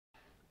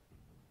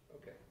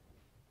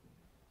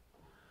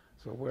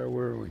So where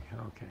were we?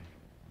 Okay.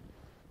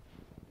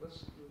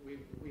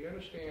 We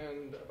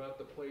understand about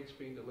the plates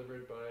being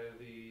delivered by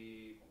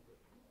the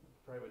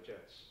private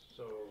jets.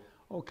 So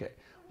Okay.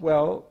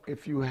 Well,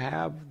 if you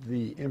have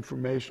the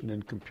information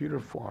in computer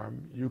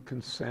form, you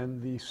can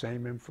send the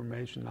same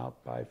information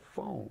out by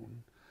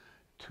phone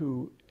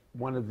to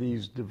one of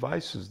these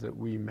devices that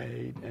we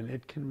made, and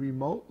it can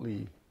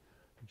remotely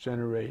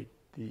generate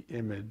the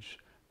image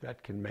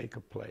that can make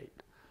a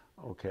plate.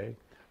 Okay?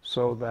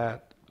 So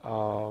that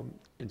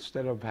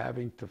instead of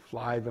having to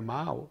fly them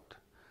out,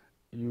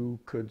 you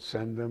could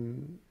send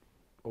them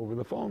over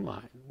the phone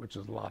line, which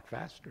is a lot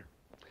faster.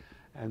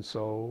 And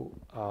so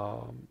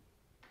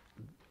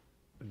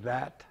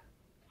that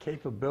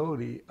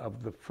capability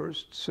of the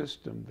first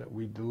system that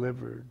we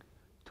delivered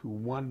to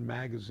one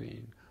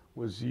magazine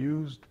was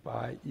used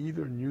by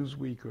either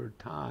Newsweek or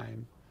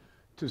Time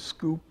to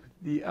scoop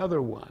the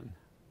other one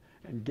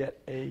and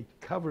get a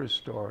cover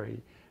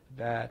story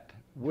that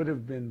would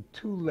have been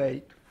too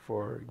late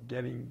for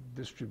getting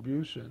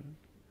distribution,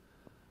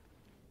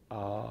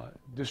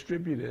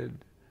 distributed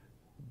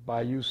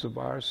by use of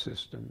our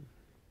system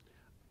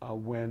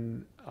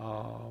when,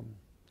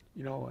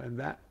 you know, and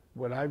that,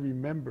 what I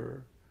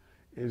remember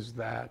is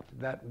that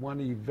that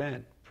one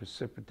event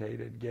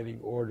precipitated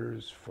getting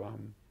orders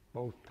from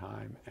both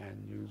Time and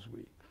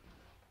Newsweek.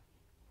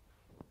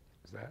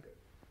 Is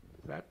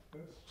that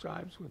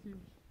jives with you?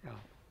 Yeah.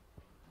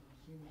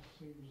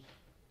 Seems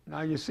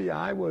Now you see,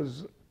 I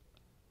wasn't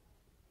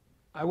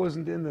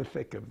in the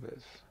thick of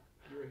this.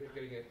 you were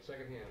getting it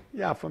secondhand.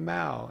 Yeah, from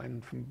Al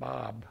and from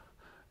Bob,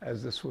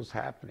 as this was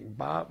happening.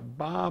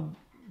 Bob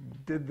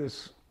did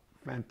this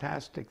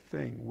fantastic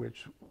thing,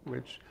 which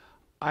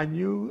I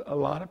knew a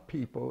lot of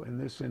people in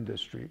this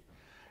industry,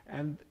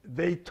 and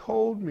they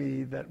told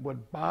me that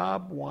what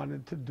Bob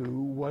wanted to do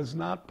was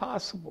not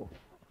possible.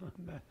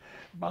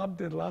 Bob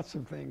did lots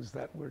of things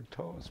that were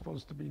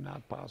supposed to be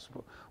not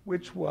possible,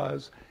 which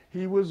was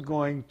he was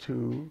going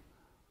to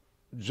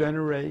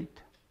generate,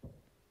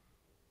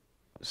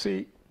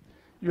 see,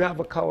 you have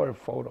a color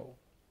photo,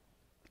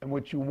 and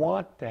what you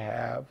want to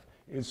have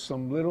is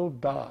some little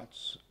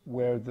dots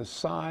where the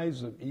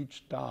size of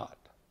each dot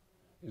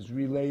is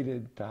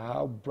related to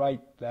how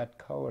bright that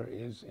color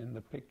is in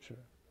the picture.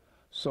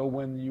 So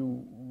when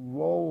you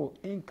roll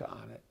ink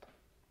on it,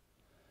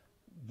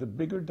 the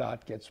bigger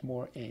dot gets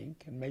more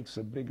ink and makes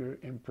a bigger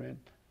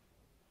imprint,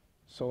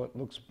 so it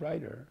looks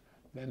brighter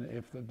than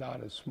if the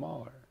dot is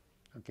smaller.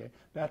 Okay,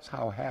 that's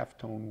how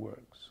halftone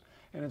works.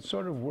 And it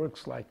sort of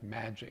works like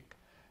magic.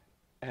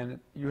 And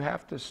you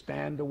have to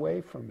stand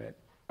away from it,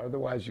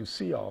 otherwise you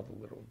see all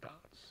the little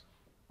dots.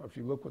 Or if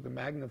you look with a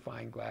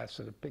magnifying glass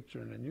at a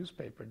picture in a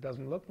newspaper, it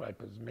doesn't look right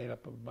because it's made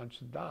up of a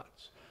bunch of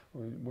dots.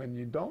 When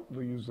you don't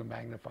use a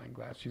magnifying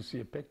glass, you see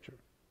a picture.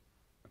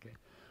 Okay,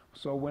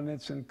 so when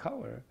it's in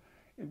color,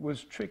 it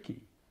was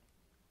tricky.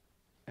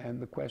 And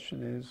the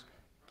question is,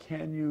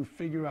 can you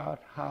figure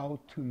out how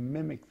to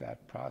mimic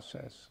that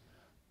process,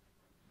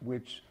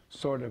 which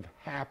sort of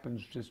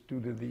happens just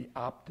due to the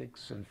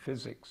optics and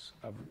physics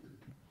of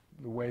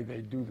the way they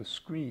do the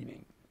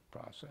screening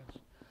process,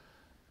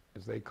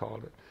 as they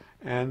called it.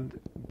 And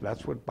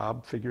that's what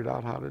Bob figured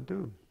out how to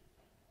do,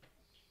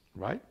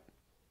 right?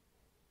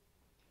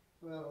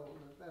 well,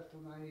 that's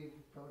the naive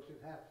approach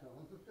at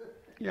halftone.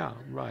 Yeah,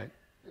 right.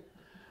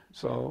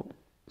 So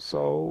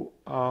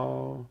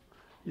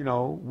you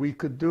know, we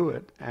could do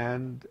it.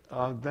 And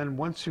then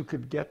once you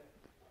could get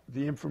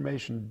the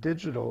information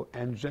digital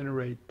and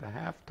generate the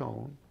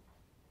halftone,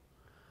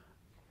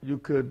 you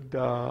could,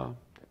 the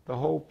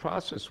whole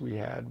process we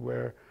had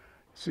where,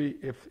 see,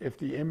 if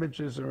the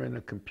images are in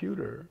a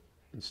computer,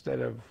 instead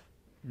of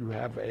you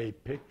have a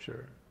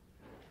picture,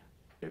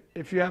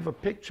 if you have a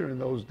picture in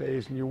those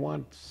days and you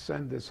want to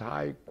send this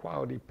high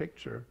quality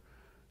picture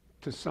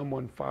to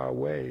someone far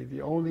away,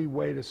 the only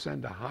way to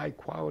send a high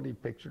quality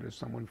picture to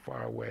someone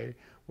far away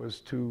was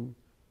to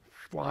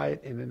fly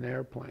it in an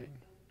airplane.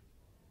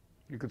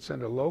 You could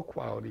send a low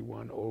quality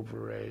one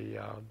over a,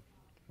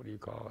 what do you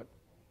call it?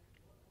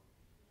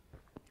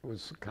 It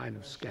was a kind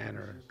of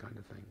scanner kind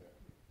of thing.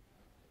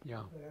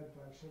 Yeah. They had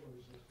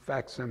facsimiles.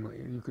 Facsimile.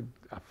 You could,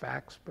 a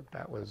fax, but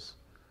that was,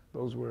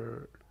 those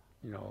were,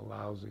 you know,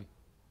 lousy.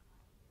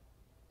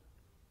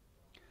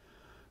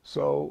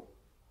 So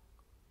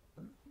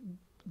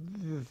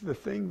the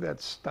thing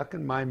that stuck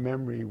in my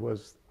memory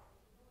was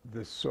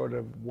this sort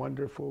of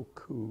wonderful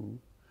coup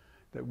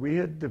that we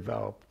had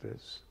developed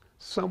this.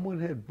 Someone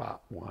had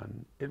bought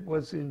one. It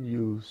was in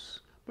use,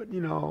 but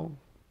you know,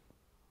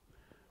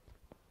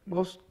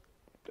 most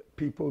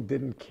people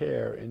didn't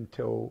care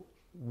until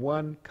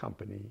one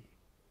company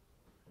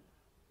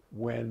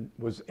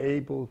was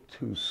able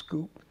to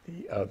scoop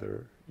the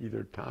other,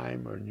 either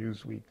Time or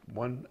Newsweek,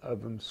 one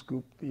of them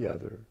scooped the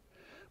other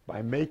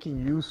by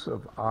making use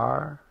of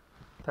our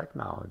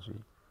technology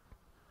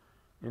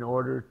in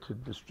order to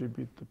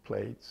distribute the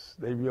plates.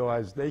 They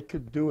realized they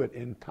could do it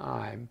in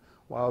time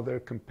while their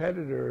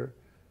competitor,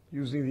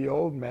 using the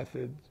old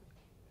method,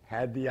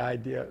 had the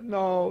idea,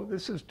 no,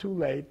 this is too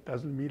late,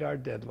 doesn't meet our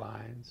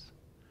deadlines.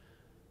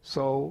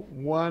 So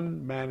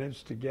one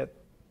managed to get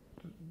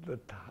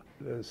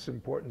this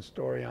important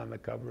story on the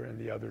cover and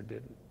the other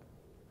didn't.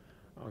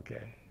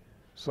 Okay.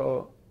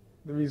 So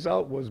the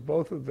result was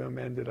both of them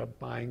ended up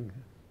buying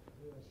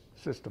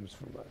systems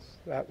from us.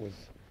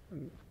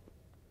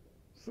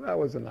 So that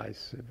was a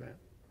nice event.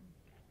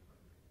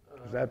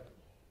 Is that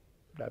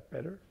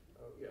better?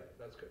 Oh, yeah,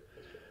 that's good.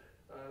 That's good.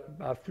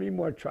 About 3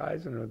 more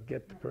tries and it'll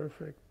get to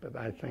perfect, but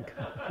I think. So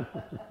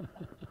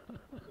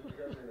you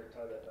guys are going to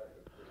tie that back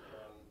to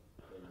John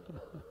and your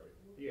partner, right?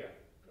 Yeah,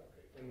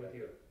 Okay. and with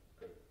you.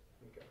 Good.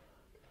 Okay.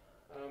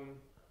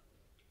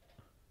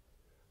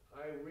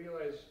 I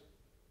realized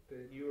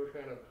that you were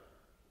kind of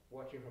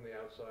watching from the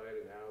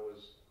outside and Al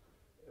was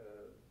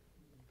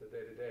the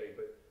day-to-day,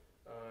 but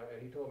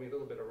and he told me a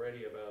little bit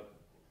already about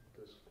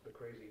the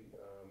crazy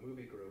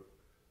movie group.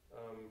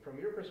 From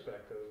your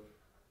perspective,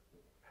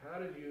 how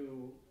did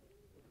you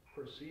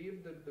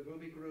perceive the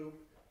movie group,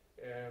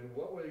 and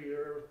what were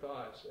your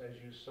thoughts as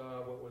you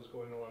saw what was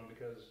going on?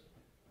 Because,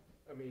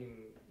 I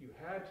mean, you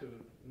had to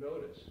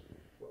notice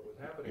what was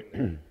happening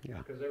there, Yeah.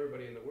 because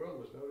everybody in the world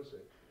was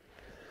noticing.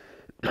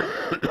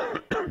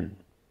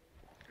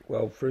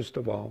 Well, first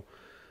of all,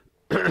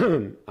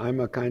 I'm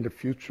a kind of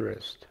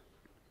futurist.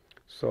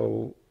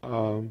 So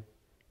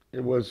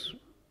it was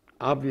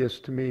obvious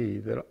to me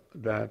that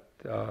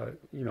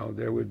you know,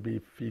 there would be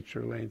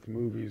feature-length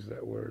movies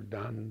that were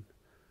done,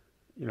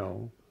 you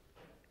know,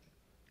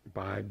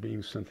 by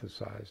being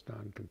synthesized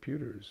on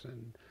computers,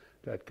 and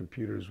that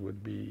computers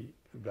would be,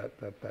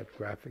 that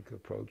graphic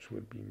approach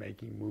would be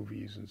making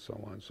movies and so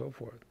on and so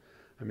forth.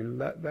 I mean,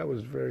 that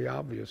was very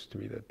obvious to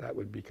me that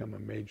would become a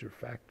major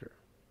factor.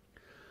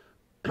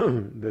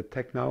 The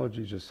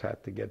technology just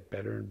had to get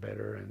better and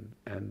better,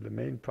 and the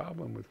main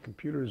problem with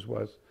computers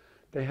was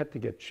they had to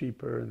get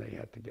cheaper and they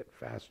had to get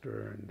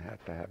faster and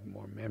had to have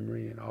more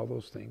memory and all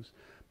those things.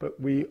 But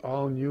we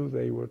all knew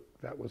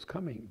that was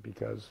coming,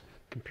 because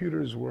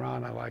computers were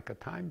on like a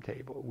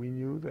timetable. We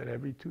knew that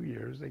every 2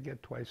 years they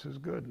get twice as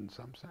good in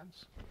some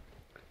sense.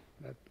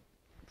 That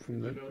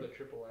from Did you know that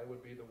AAA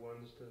would be the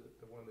one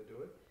to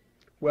do it?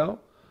 Well,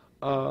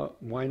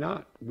 why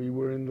not? We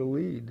were in the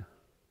lead.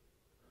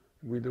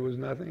 There was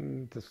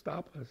nothing to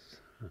stop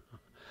us.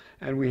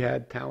 And we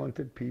had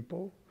talented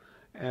people,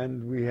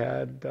 and we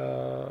had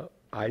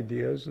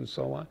ideas and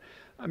so on.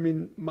 I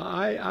mean,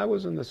 I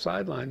was in the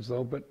sidelines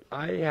though, but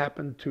I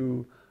happened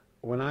to,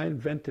 when I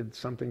invented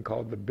something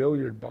called the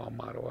billiard ball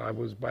model, I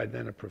was by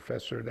then a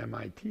professor at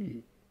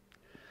MIT.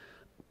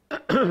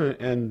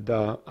 And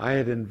I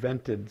had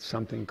invented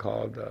something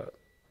called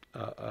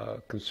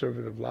a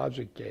conservative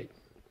logic gate.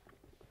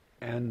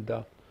 And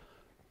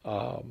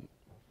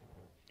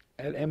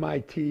at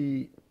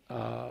MIT,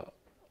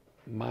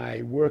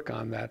 my work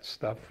on that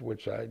stuff,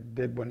 which I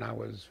did when I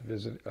was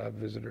a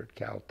visitor at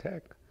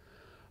Caltech,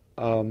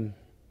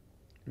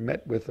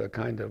 met with a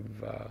kind of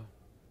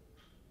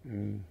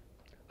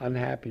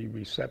unhappy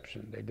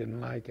reception. They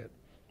didn't like it.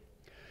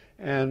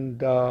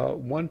 And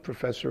one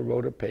professor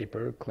wrote a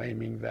paper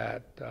claiming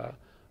that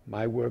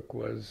my work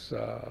was,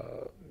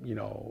 you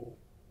know,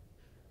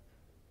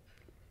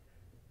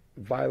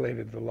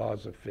 violated the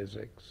laws of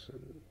physics,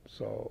 and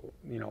so,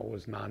 you know, it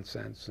was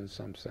nonsense in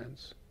some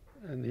sense.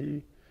 And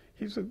he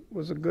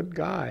was a good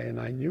guy, and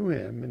I knew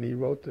him, and he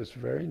wrote this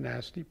very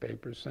nasty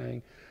paper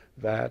saying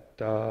that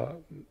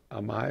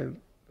my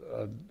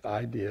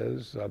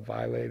ideas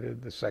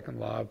violated the second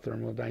law of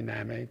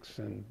thermodynamics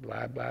and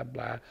blah, blah,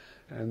 blah,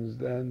 and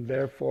then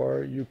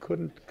therefore you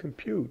couldn't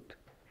compute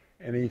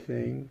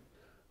anything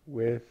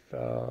with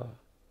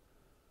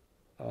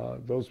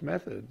those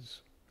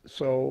methods.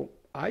 So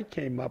I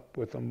came up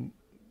with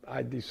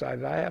I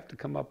decided I have to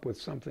come up with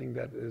something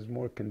that is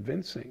more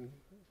convincing.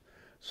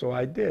 So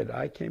I did.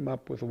 I came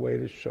up with a way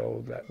to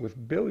show that with a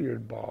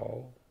billiard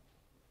ball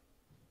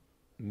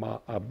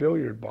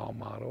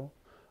model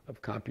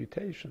of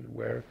computation,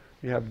 where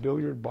you have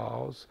billiard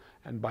balls,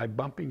 and by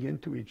bumping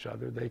into each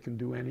other, they can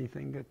do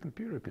anything a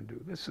computer can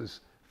do. This is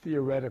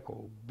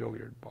theoretical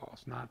billiard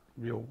balls, not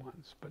real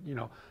ones. But, you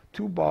know,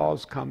 2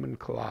 balls come and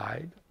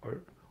collide,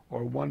 or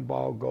 1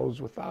 ball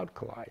goes without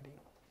colliding.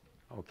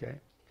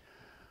 Okay?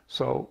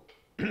 So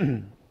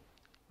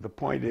the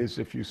point is,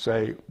 if you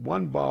say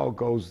 1 ball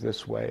goes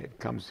this way,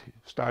 it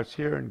starts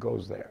here and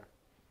goes there,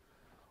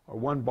 or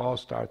 1 ball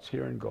starts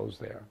here and goes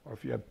there, or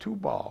if you have 2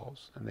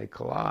 balls and they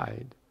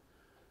collide,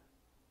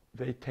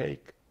 they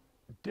take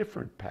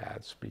different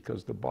paths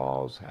because the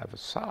balls have a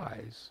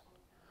size.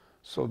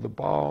 So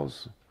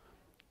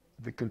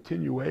the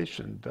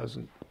continuation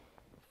doesn't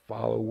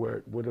follow where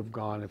it would have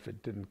gone if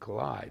it didn't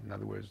collide. In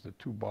other words, the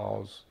 2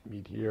 balls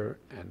meet here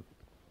and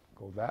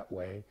go that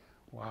way,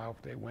 while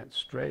if they went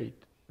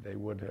straight, they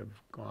would have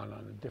gone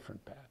on a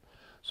different path.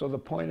 So the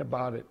point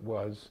about it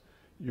was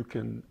you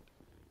can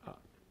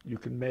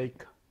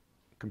make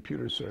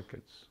computer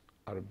circuits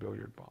out of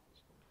billiard balls.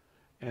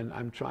 And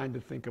I'm trying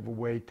to think of a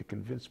way to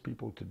convince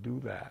people to do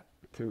that,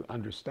 to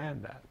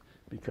understand that,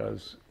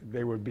 because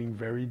they were being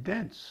very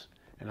dense.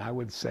 And I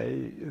would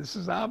say, this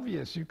is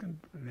obvious, and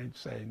they'd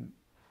say,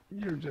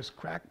 you're just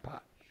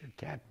crackpot, it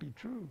can't be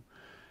true.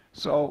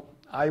 So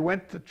I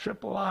went to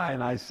Triple I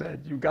and I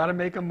said, you got to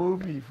make a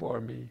movie for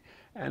me.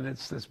 And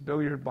it's this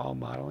billiard ball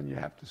model and you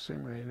have to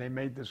simulate. And they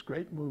made this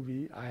great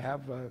movie. I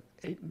have a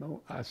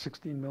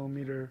 16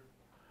 millimeter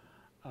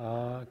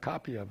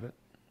copy of it.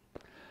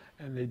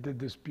 And they did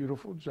this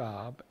beautiful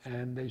job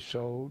and they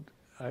showed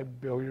a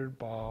billiard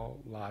ball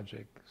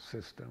logic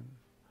system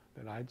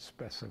that I'd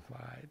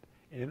specified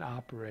in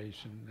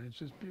operation. And it's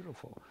just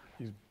beautiful.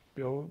 These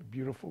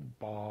beautiful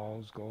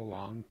balls go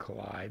along,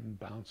 collide, and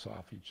bounce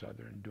off each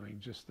other and doing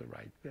just the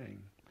right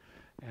thing.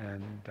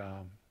 And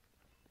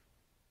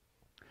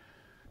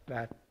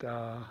that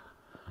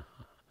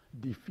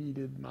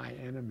defeated my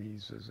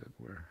enemies, as it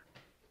were.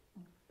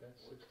 That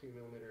 16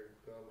 millimeter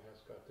film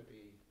has got to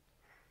be.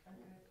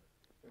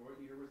 And what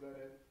year was that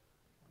in?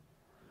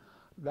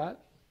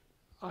 That,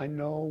 I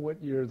know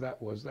what year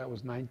that was. That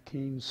was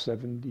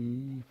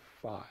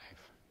 1975,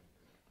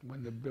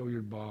 when the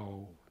billiard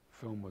ball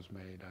film was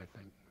made, I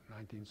think,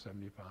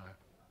 1975.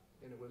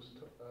 And it was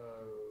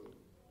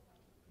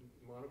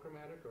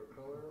monochromatic or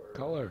color? Or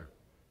Color.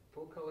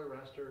 Full color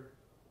raster?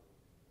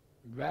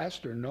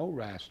 Raster, no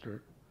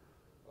raster.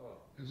 Oh.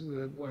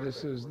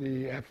 This is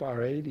the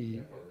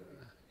FR80.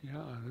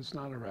 Yeah, it's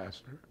not a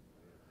raster.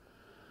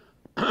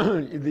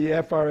 The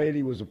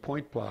FR80 was a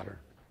point plotter,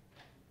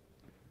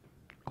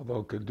 although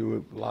it could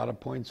do a lot of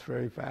points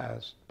very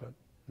fast, but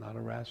not a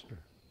raster.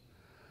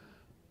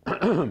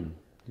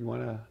 You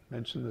want to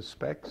mention the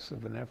specs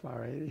of an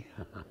FR80?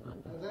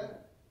 How's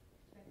that?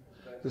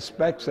 The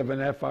specs of an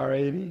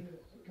FR80?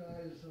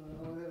 Guys,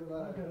 I'm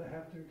gonna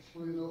have to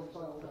excuse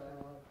myself.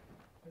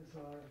 It's,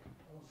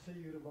 I'll see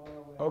you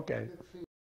tomorrow. Okay.